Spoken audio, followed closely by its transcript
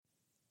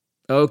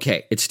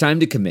Okay, it's time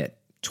to commit.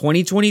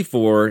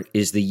 2024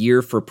 is the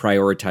year for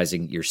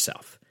prioritizing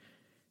yourself.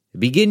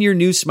 Begin your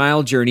new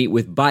smile journey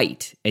with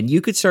Byte, and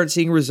you could start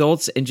seeing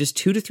results in just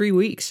 2 to 3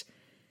 weeks.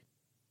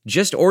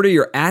 Just order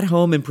your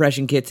at-home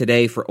impression kit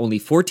today for only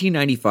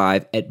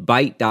 $14.95 at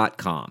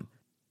Byte.com.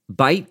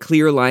 Byte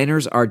clear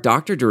liners are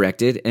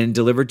doctor-directed and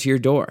delivered to your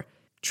door.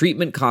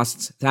 Treatment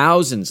costs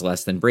thousands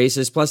less than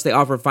braces, plus they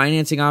offer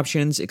financing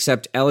options,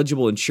 accept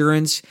eligible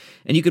insurance,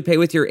 and you could pay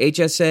with your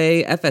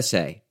HSA,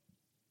 FSA.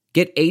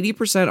 Get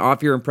 80%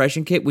 off your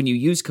impression kit when you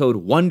use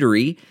code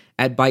WONDERY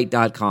at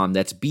Byte.com.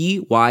 That's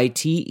BYTE.com.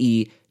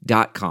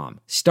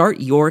 Start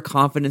your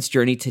confidence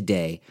journey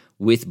today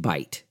with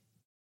Byte.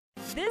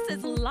 This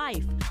is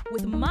Life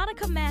with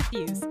Monica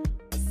Matthews.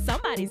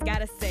 Somebody's got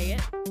to say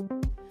it.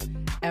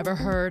 Ever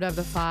heard of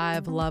the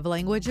 5 love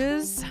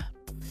languages?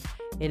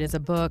 It is a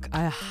book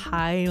I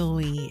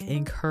highly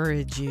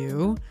encourage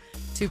you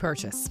to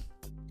purchase,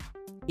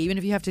 even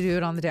if you have to do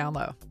it on the down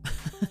low.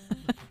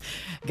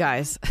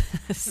 Guys,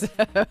 so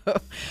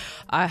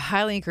I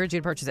highly encourage you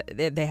to purchase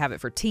it. They have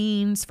it for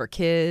teens, for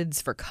kids,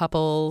 for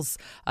couples,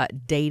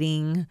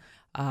 dating.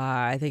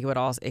 I think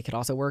it could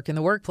also work in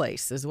the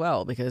workplace as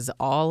well, because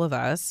all of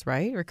us,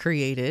 right, are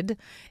created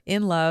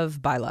in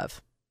love by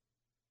love.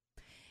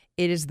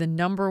 It is the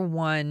number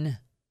one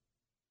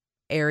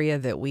area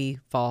that we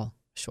fall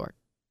short.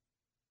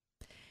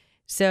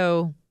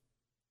 So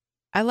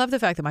I love the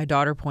fact that my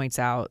daughter points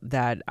out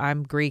that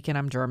I'm Greek and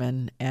I'm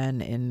German,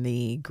 and in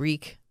the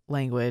Greek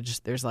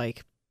language, there's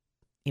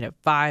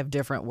 5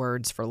 different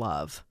words for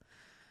love.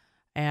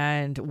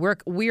 And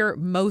we're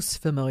most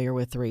familiar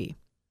with 3.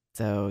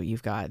 So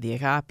you've got the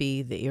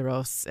agape, the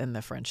eros, and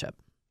the friendship,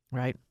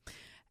 right?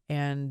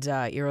 And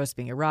eros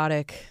being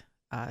erotic,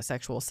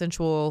 sexual,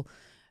 sensual.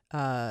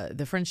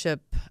 The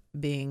friendship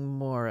being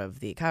more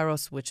of the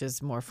kairos, which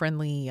is more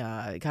friendly,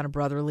 kind of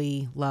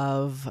brotherly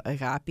love.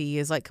 Agape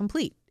is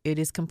complete. It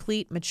is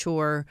complete,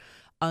 mature,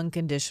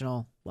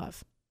 unconditional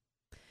love.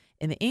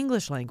 In the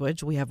English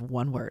language, we have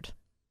one word: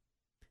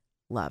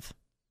 love.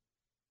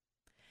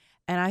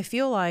 And I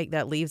feel like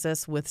that leaves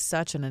us with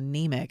such an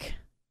anemic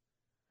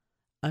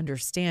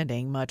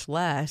understanding, much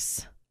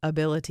less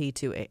ability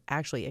to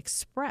actually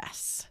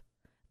express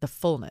the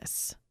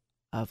fullness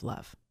of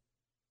love.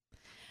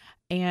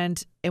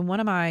 And in one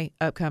of my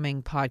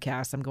upcoming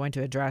podcasts, I'm going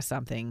to address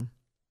something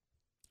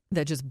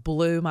that just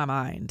blew my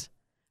mind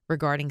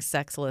regarding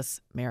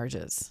sexless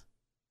marriages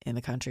in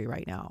the country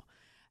right now.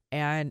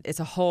 And it's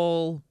a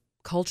whole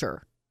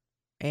culture,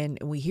 and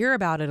we hear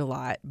about it a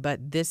lot,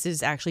 but this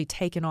is actually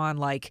taken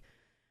on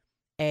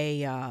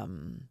a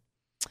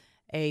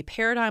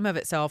paradigm of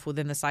itself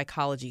within the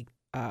psychology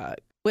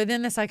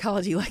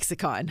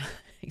lexicon.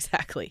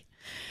 Exactly.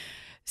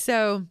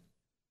 So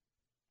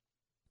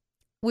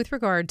with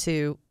regard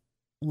to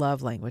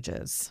love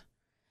languages,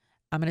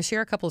 I'm going to share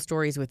a couple of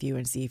stories with you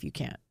and see if you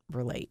can't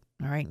relate.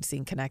 All right. And see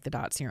and connect the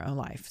dots in your own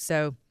life.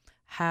 So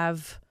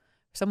have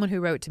someone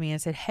who wrote to me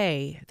and said,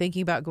 hey,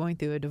 thinking about going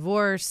through a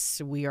divorce.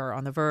 We are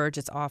on the verge.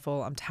 It's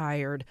awful. I'm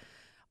tired.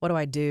 What do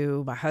I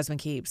do? My husband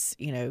keeps,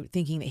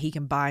 thinking that he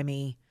can buy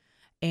me.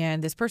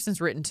 And this person's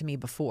written to me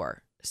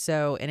before.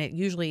 So, and it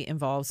usually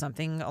involves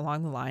something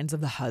along the lines of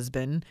the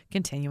husband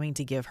continuing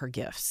to give her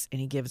gifts. And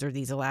he gives her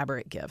these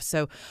elaborate gifts.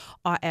 So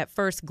at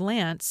first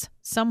glance,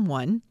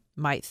 someone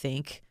might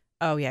think,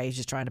 oh yeah, he's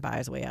just trying to buy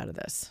his way out of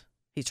this.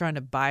 He's trying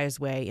to buy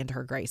his way into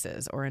her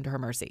graces or into her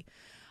mercy.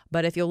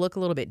 But if you'll look a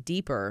little bit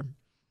deeper,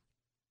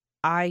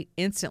 I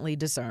instantly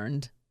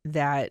discerned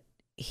that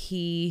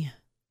his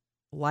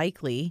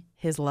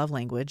love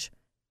language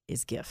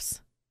is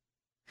gifts.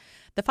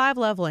 The 5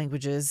 love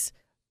languages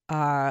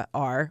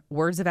are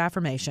words of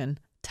affirmation,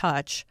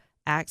 touch,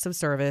 acts of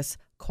service,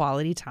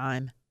 quality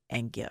time,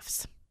 and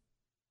gifts.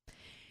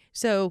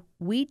 So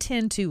we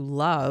tend to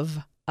love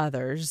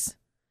others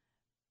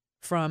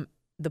from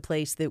the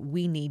place that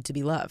we need to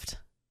be loved.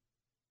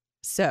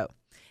 So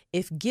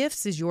if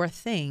gifts is your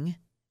thing,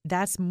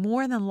 that's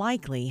more than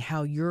likely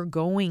how you're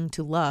going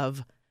to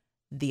love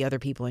the other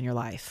people in your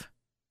life,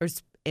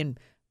 and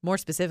more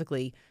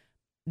specifically,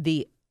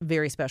 the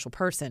very special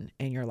person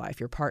in your life,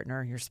 your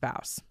partner, your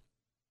spouse,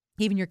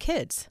 even your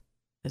kids.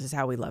 This is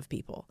how we love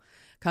people,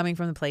 coming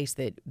from the place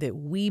that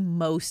we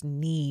most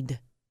need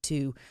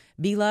to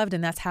be loved.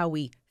 And that's how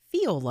we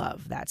feel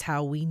love. That's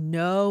how we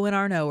know in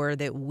our knower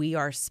that we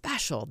are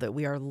special, that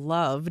we are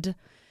loved.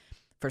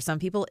 For some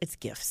people, it's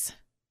gifts.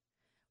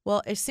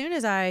 Well, as soon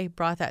as I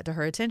brought that to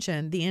her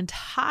attention, the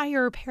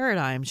entire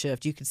paradigm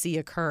shift you could see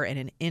occur in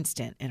an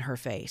instant in her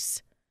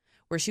face,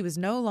 where she was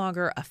no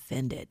longer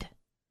offended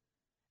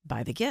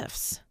by the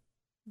gifts,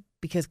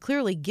 because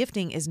clearly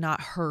gifting is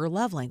not her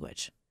love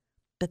language,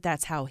 but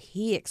that's how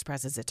he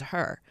expresses it to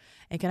her.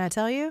 And can I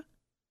tell you,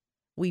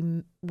 we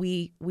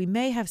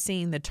may have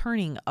seen the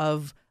turning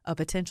of a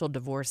potential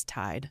divorce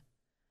tide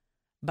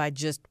by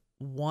just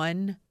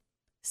one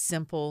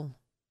simple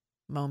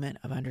moment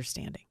of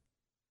understanding.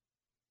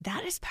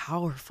 That is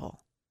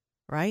powerful,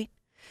 right?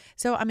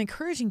 So I'm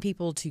encouraging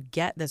people to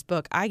get this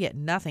book. I get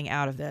nothing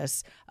out of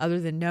this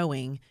other than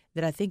knowing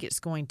that I think it's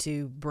going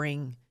to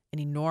bring an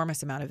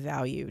enormous amount of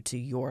value to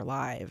your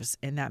lives,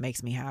 and that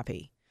makes me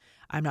happy.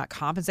 I'm not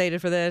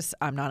compensated for this.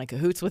 I'm not in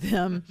cahoots with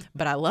him,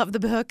 but I love the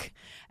book,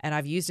 and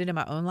I've used it in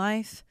my own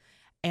life.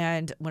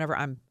 And whenever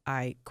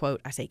I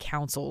say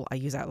counsel, I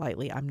use that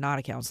lightly. I'm not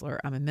a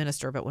counselor. I'm a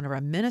minister. But whenever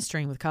I'm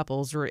ministering with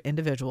couples or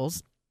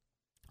individuals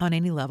on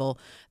any level,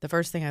 the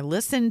first thing I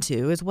listen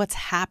to is what's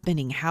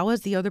happening. How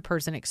is the other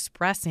person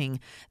expressing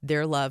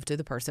their love to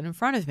the person in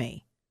front of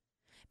me?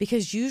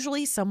 Because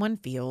usually someone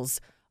feels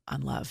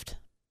unloved.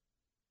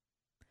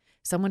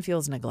 Someone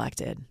feels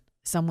neglected.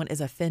 Someone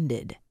is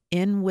offended.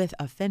 In with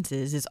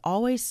offenses is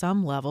always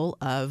some level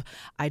of,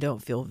 I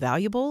don't feel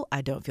valuable.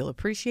 I don't feel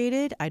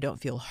appreciated. I don't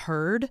feel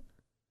heard.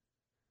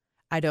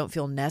 I don't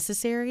feel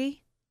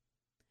necessary.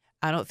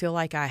 I don't feel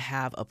like I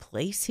have a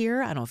place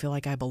here. I don't feel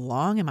like I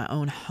belong in my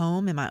own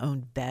home, in my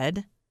own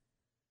bed.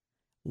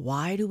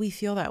 Why do we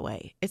feel that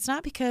way? It's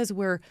not because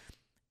we're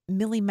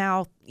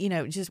mealy-mouthed,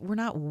 we're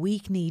not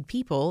weak-kneed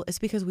people. It's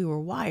because we were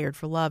wired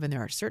for love, and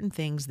there are certain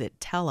things that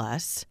tell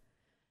us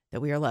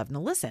that we are loved. Now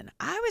listen,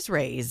 I was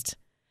raised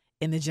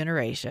in the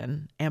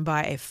generation and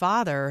by a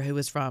father who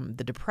was from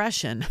the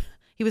Depression.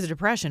 He was a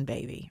Depression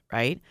baby,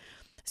 right?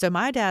 So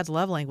my dad's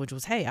love language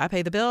was, hey, I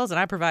pay the bills and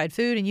I provide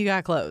food and you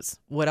got clothes.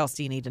 What else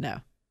do you need to know?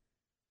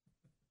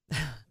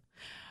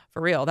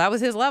 For real, that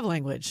was his love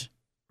language,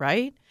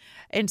 right?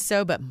 And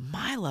so, but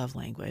my love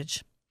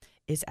language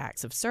is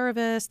acts of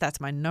service.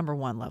 That's my number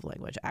one love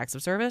language, acts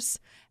of service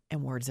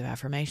and words of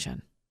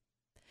affirmation.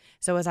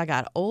 So as I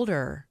got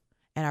older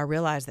and I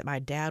realized that my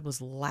dad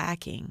was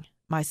lacking,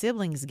 my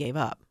siblings gave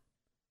up.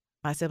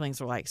 My siblings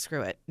were like,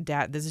 screw it.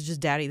 Dad, this is just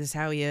daddy. This is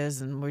how he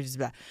is. And we're just,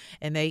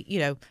 and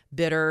they,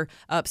 bitter,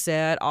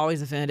 upset,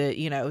 always offended.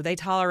 They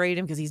tolerate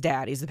him because he's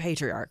dad. He's the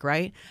patriarch,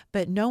 right?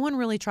 But no one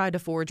really tried to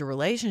forge a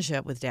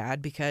relationship with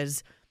dad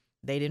because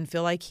they didn't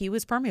feel like he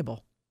was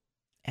permeable.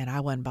 And I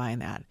wasn't buying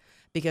that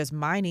because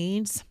my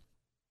needs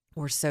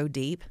were so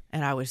deep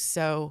and I was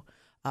so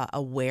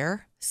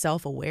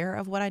self-aware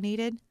of what I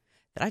needed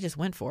that I just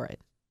went for it.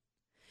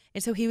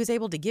 And so he was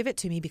able to give it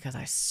to me because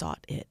I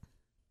sought it.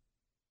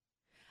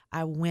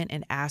 I went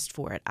and asked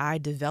for it. I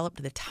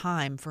developed the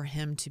time for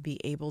him to be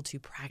able to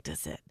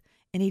practice it.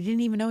 And he didn't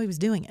even know he was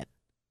doing it.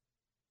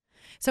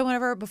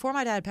 So before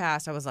my dad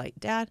passed, I was like,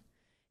 Dad,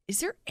 is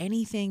there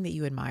anything that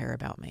you admire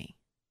about me?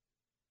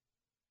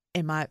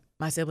 And my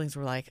siblings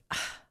were like,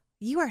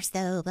 you are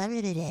so blah,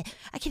 blah, blah, blah.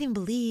 I can't even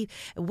believe.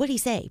 What'd he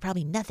say?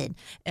 Probably nothing.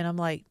 And I'm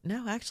like,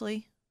 no,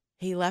 actually,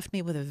 he left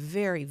me with a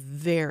very,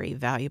 very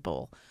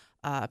valuable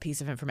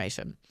piece of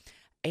information.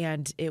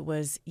 And it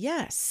was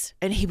yes.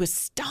 And he was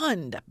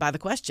stunned by the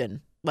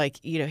question. Like,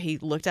 he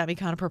looked at me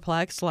kind of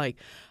perplexed, like,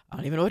 I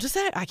don't even know what to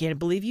say. I can't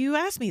believe you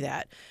asked me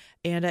that.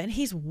 And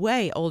he's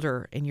way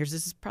older in years.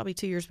 This is probably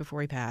 2 years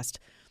before he passed.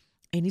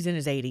 And he's in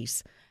his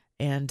 80s.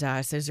 And I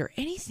said, is there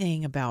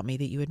anything about me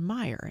that you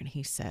admire? And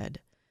he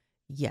said,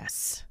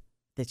 yes,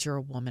 that you're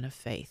a woman of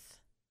faith.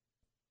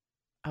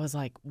 I was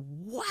like,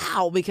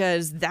 wow,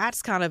 because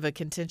that's kind of a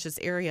contentious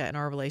area in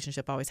our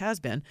relationship, always has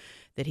been,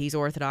 that he's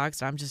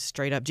Orthodox. I'm just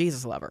straight up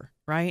Jesus lover,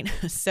 right?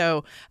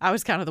 So I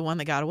was kind of the one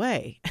that got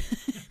away.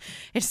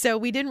 And so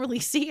we didn't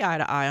really see eye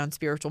to eye on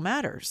spiritual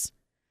matters,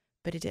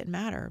 but it didn't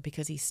matter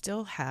because he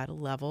still had a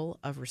level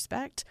of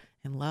respect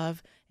and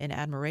love and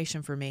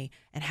admiration for me.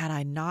 And had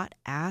I not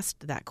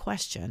asked that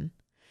question,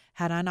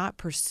 had I not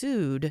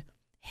pursued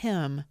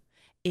him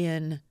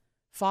in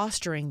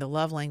fostering the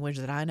love language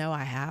that I know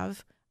I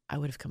have, I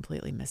would have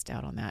completely missed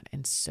out on that,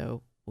 and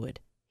so would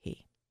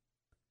he.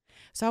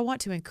 So I want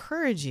to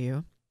encourage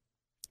you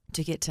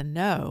to get to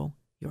know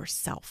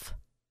yourself.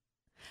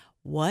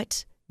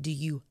 What do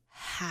you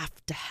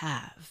have to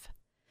have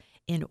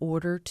in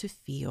order to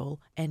feel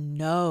and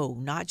know,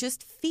 not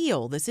just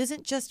feel? This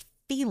isn't just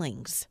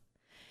feelings.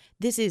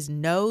 This is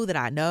know that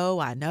I know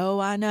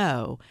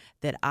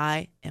that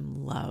I am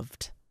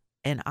loved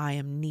and I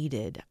am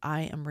needed.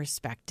 I am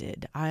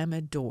respected. I am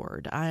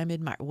adored. I am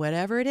admired,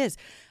 whatever it is.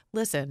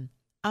 Listen,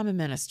 I'm a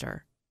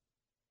minister.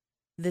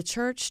 The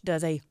church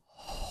does a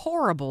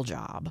horrible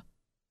job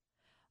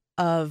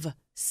of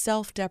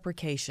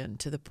self-deprecation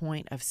to the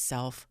point of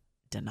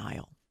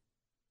self-denial.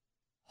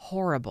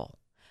 Horrible.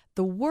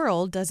 The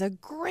world does a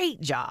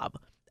great job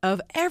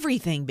of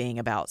everything being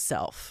about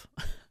self.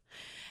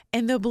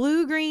 And the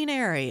blue-green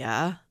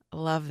area, I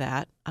love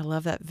that. I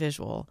love that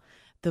visual.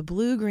 The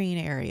blue-green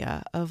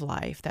area of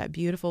life, that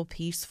beautiful,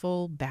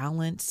 peaceful,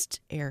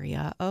 balanced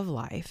area of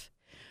life,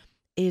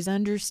 is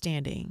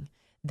understanding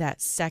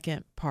that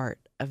second part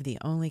of the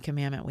only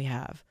commandment we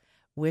have,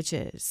 which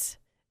is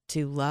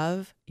to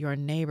love your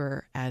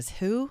neighbor as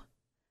who?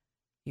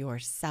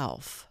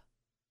 Yourself.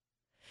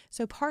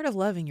 So part of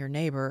loving your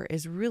neighbor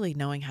is really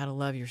knowing how to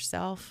love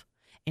yourself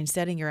and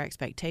setting your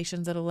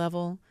expectations at a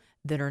level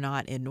that are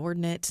not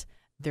inordinate.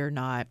 You're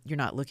not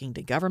looking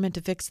to government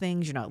to fix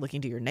things. You're not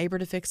looking to your neighbor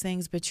to fix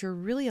things, but you're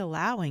really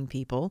allowing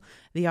people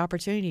the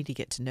opportunity to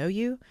get to know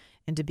you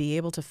and to be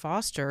able to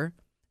foster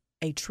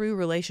a true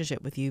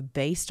relationship with you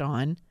based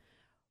on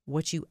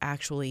what you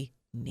actually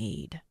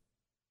need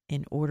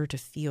in order to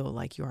feel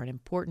like you are an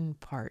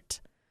important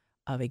part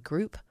of a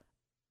group,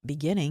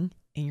 beginning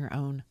in your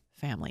own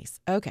families.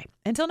 Okay.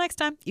 Until next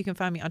time, you can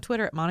find me on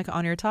Twitter at Monica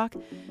On Air Talk,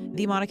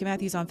 the Monica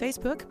Matthews on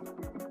Facebook,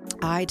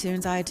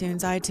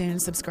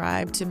 iTunes.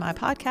 Subscribe to my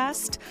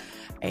podcast,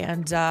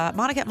 and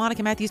Monica at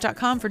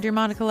MonicaMatthews.com for Dear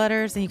Monica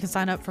letters. And you can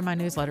sign up for my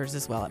newsletters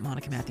as well at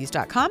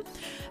MonicaMatthews.com.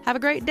 Have a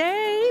great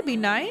day. Be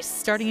nice.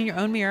 Starting in your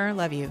own mirror.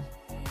 Love you.